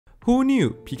Who knew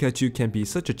Pikachu can be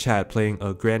such a chat playing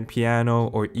a grand piano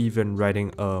or even riding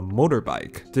a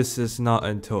motorbike? This is not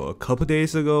until a couple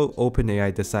days ago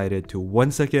OpenAI decided to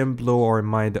once again blow our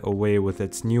mind away with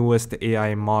its newest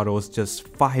AI models just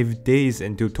 5 days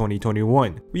into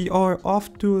 2021. We are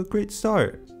off to a great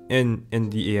start. In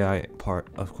the AI part,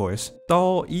 of course.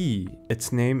 DALL-E,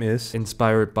 its name is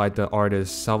inspired by the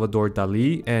artist Salvador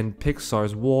Dali, and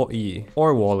Pixar's Wall-E,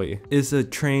 or Wall-E, is a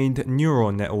trained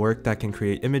neural network that can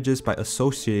create images by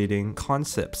associating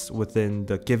concepts within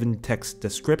the given text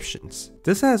descriptions.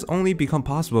 This has only become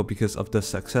possible because of the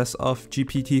success of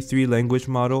GPT-3 language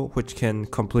model, which can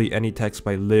complete any text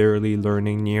by literally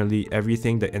learning nearly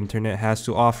everything the internet has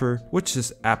to offer, which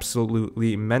is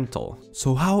absolutely mental.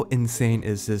 So how insane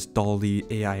is this DALL-E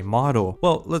AI model?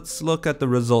 Well, let's look at the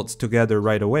results together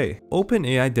right away.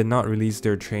 OpenAI did not release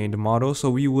their trained model,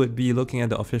 so we would be looking at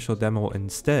the official demo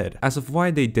instead. As of why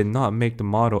they did not make the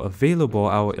model available,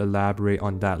 I will elaborate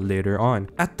on that later on.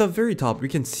 At the very top, we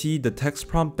can see the text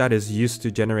prompt that is used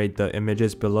to generate the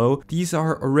images below. These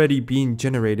are already being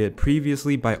generated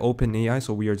previously by OpenAI,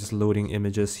 so we are just loading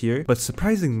images here. But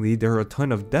surprisingly, there are a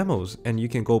ton of demos, and you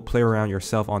can go play around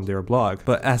yourself on their blog.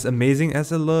 But as amazing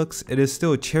as it looks, it is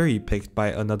still cherry-picked by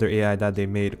another AI that they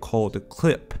made called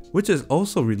Clip, which is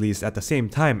also released at the same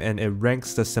time, and it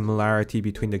ranks the similarity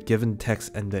between the given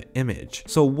text and the image.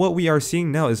 So what we are seeing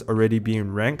now is already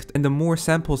being ranked, and the more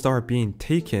samples that are being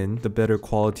taken, the better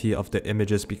quality of the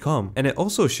images become. And it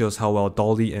also shows how well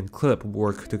DALL-E and Clip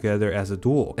work together as a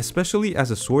duo, especially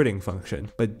as a sorting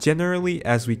function. But generally,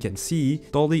 as we can see,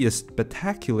 DALL-E is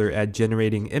spectacular at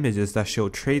generating images that show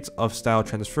traits of style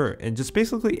transfer, and just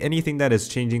basically anything that is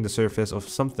changing the surface of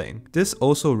something. This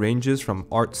also ranges from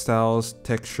art styles,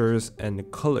 textures, and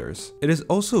colors. It is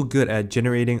also good at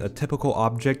generating a typical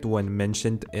object when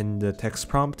mentioned in the text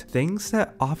prompt. Things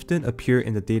that often appear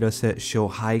in the dataset show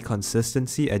high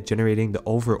consistency at generating the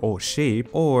overall shape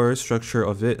or structure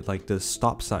of it, like the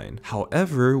stop sign.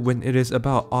 However, when it is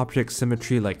about object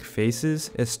symmetry like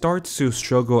faces, it starts to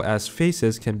struggle as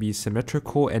faces can be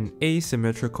symmetrical and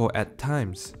asymmetrical at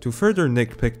times. To further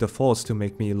nitpick the faults to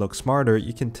make me look smarter,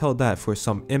 you can tell that for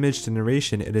some image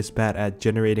generation, it is bad at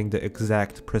generating the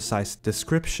exact precise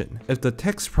description. If the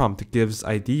text prompt gives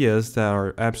ideas that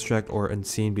are abstract or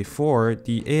unseen before,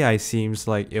 the AI seems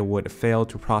like it would fail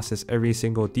to process every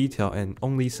single detail and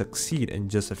only succeed in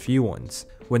just a few ones.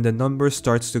 When the number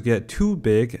starts to get too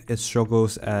big, it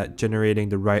struggles at generating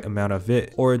the right amount of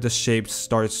it, or the shape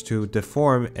starts to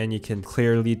deform and you can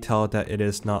clearly tell that it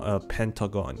is not a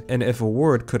pentagon. And if a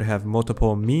word could have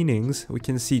multiple meanings, we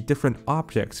can see different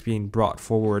objects being brought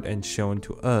forward and shown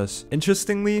to us.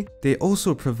 Interestingly, they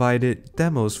also provided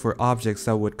demos for objects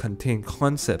that would contain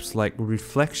concepts like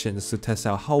reflections to test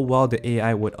out how well the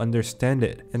AI would understand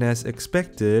it. And as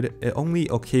expected, it only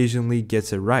occasionally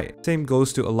gets it right. Same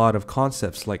goes to a lot of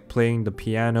concepts like playing the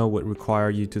piano would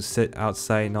require you to sit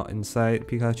outside, not inside,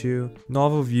 Pikachu.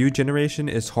 Novel view generation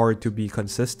is hard to be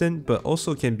consistent, but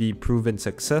also can be proven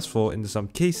successful in some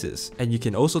cases. And you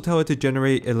can also tell it to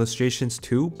generate illustrations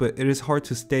too, but it is hard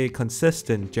to stay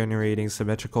consistent generating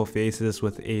symmetrical faces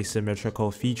with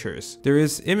asymmetrical features. There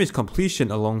is image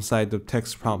completion alongside the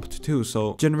text prompt too,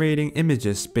 so generating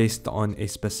images based on a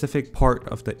specific part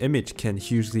of the image can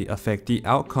hugely affect the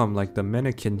outcome, like the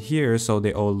mannequin here, so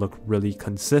they all look really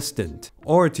consistent,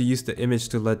 or to use the image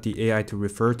to let the AI to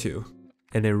refer to.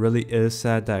 And it really is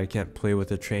sad that I can't play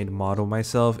with a trained model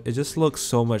myself. It just looks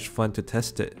so much fun to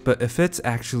test it. But if it's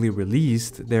actually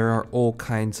released, there are all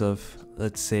kinds of,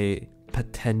 let's say,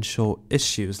 potential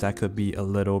issues that could be a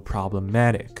little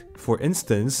problematic. For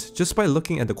instance, just by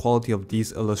looking at the quality of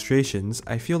these illustrations,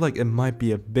 I feel like it might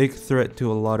be a big threat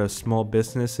to a lot of small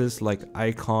businesses like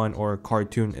icon or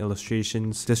cartoon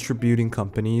illustrations distributing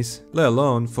companies, let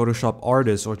alone Photoshop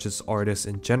artists or just artists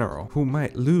in general, who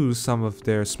might lose some of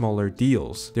their smaller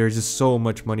deals. There's just so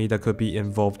much money that could be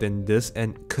involved in this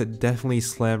and could definitely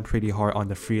slam pretty hard on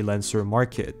the freelancer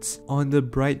markets. On the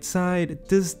bright side,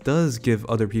 this does give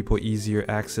other people easier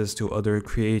access to other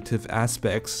creative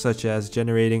aspects, such as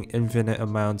generating infinite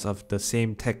amounts of the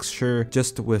same texture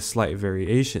just with slight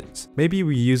variations. Maybe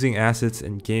reusing assets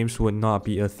in games would not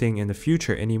be a thing in the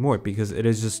future anymore because it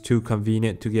is just too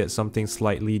convenient to get something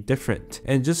slightly different.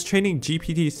 And just training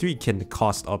GPT-3 can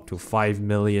cost up to 5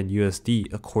 million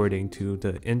USD according to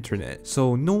the internet.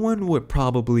 So no one would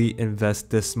probably invest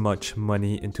this much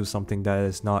money into something that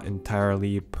is not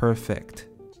entirely perfect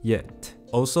yet.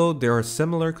 Also, there are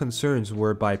similar concerns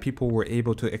whereby people were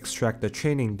able to extract the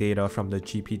training data from the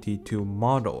GPT-2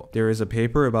 model. There is a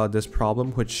paper about this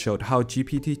problem which showed how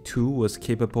GPT-2 was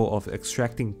capable of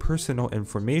extracting personal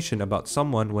information about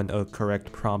someone when a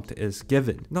correct prompt is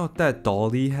given. Not that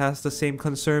DALL-E has the same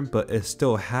concern, but it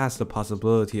still has the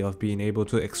possibility of being able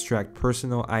to extract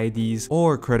personal IDs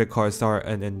or credit cards that are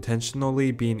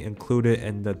unintentionally being included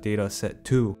in the dataset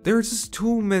too. There's just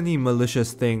too many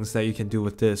malicious things that you can do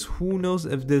with this. Who knows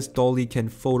if this DALL-E can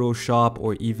Photoshop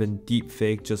or even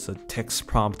deepfake just a text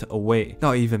prompt away.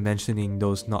 Not even mentioning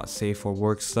those not safe for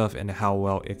work stuff and how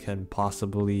well it can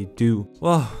possibly do.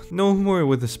 Well, no more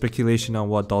with the speculation on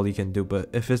what DALL-E can do, but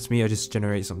if it's me, I just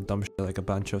generate some dumb shit like a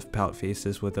bunch of pout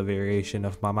faces with a variation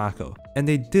of Mamako. And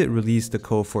they did release the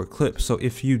code for Clip, so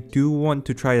if you do want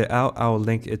to try it out, I'll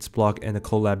link its blog and the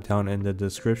collab down in the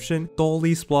description.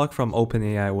 DALL-E's blog from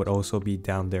OpenAI would also be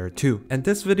down there too. And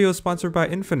this video is sponsored by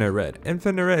InfiniteRed.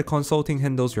 InfiniteRed Consulting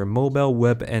handles your mobile,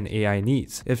 web, and AI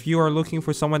needs. If you are looking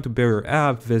for someone to build your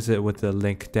app, visit with the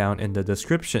link down in the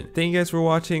description. Thank you guys for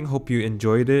watching, hope you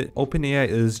enjoyed it. OpenAI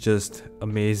is just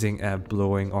amazing at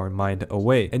blowing our mind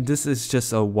away, and this is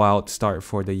just a wild start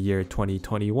for the year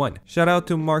 2021. Shout out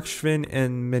to Marc, Schwyn,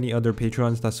 and many other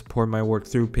patrons that support my work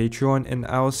through Patreon, and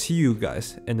I'll see you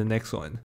guys in the next one.